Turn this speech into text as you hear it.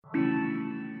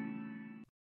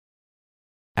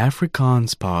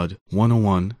Afrikaans Pod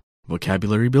 101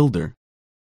 Vocabulary Builder.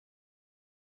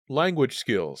 Language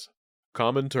skills.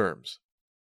 Common terms.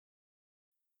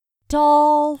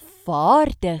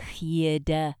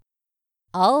 Taalvaardighede.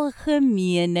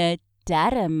 Algemene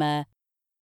terme.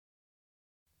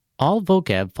 All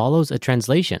vocab follows a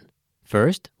translation.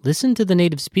 First, listen to the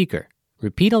native speaker.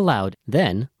 Repeat aloud,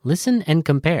 then listen and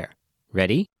compare.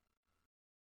 Ready?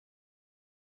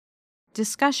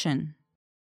 Discussion.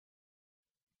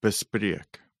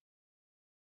 Bespreek.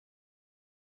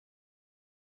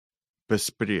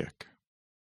 Bespreek.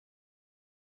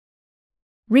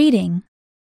 Reading.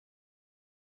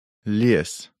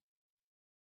 Lees.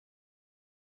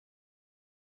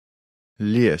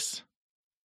 Lees.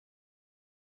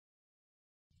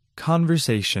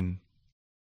 Conversation.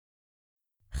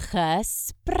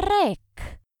 Gesprek.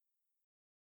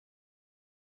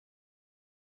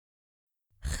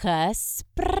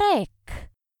 Gesprek.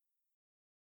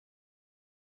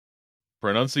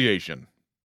 Pronunciation.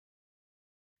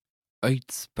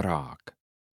 Uitspraak.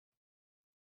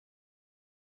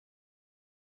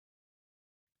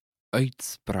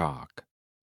 Uitspraak.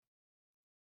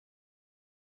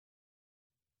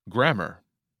 Grammar.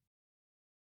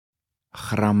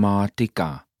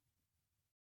 Grammatica.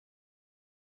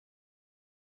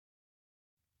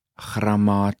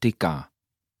 Grammatica.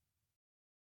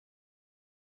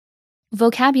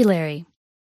 Vocabulary.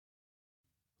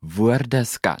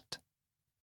 Woordeskat.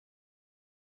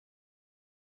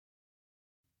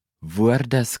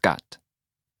 Woordeskat.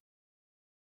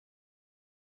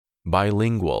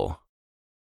 Bilingual.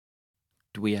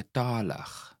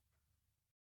 Tweetalig.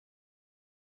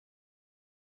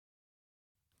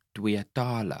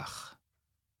 Tweetalig.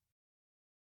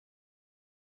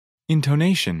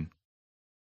 Intonation.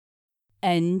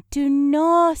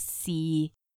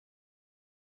 Intonasie.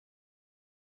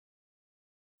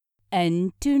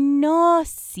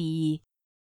 Intonasie.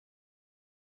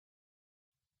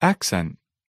 Accent.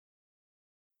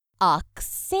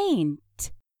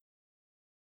 Accent.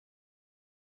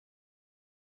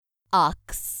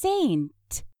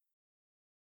 Accent.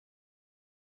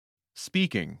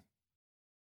 Speaking.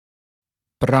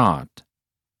 Praat.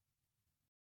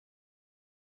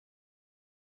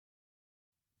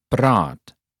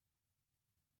 Praat.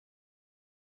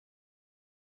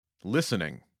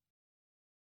 Listening.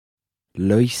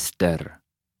 Luister.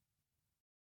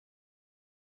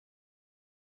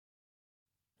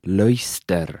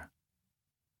 Luister.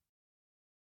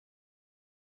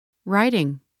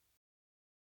 Writing.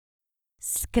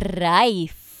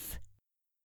 Skryf.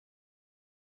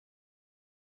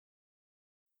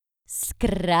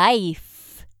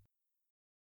 Skryf.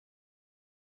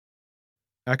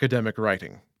 Academic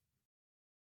writing.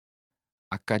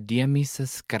 Akademiese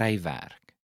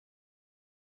skryfwerk.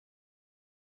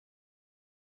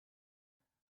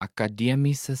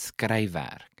 Akademiese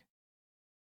skryfwerk.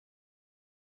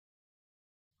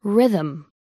 Rhythm.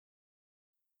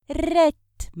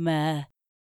 Ritme.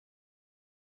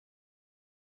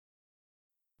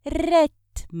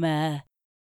 Ritme.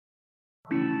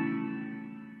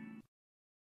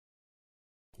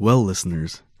 Well,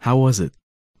 listeners, how was it?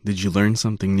 Did you learn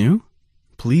something new?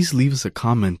 Please leave us a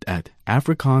comment at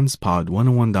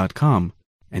afrikaanspod101.com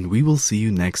and we will see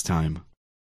you next time.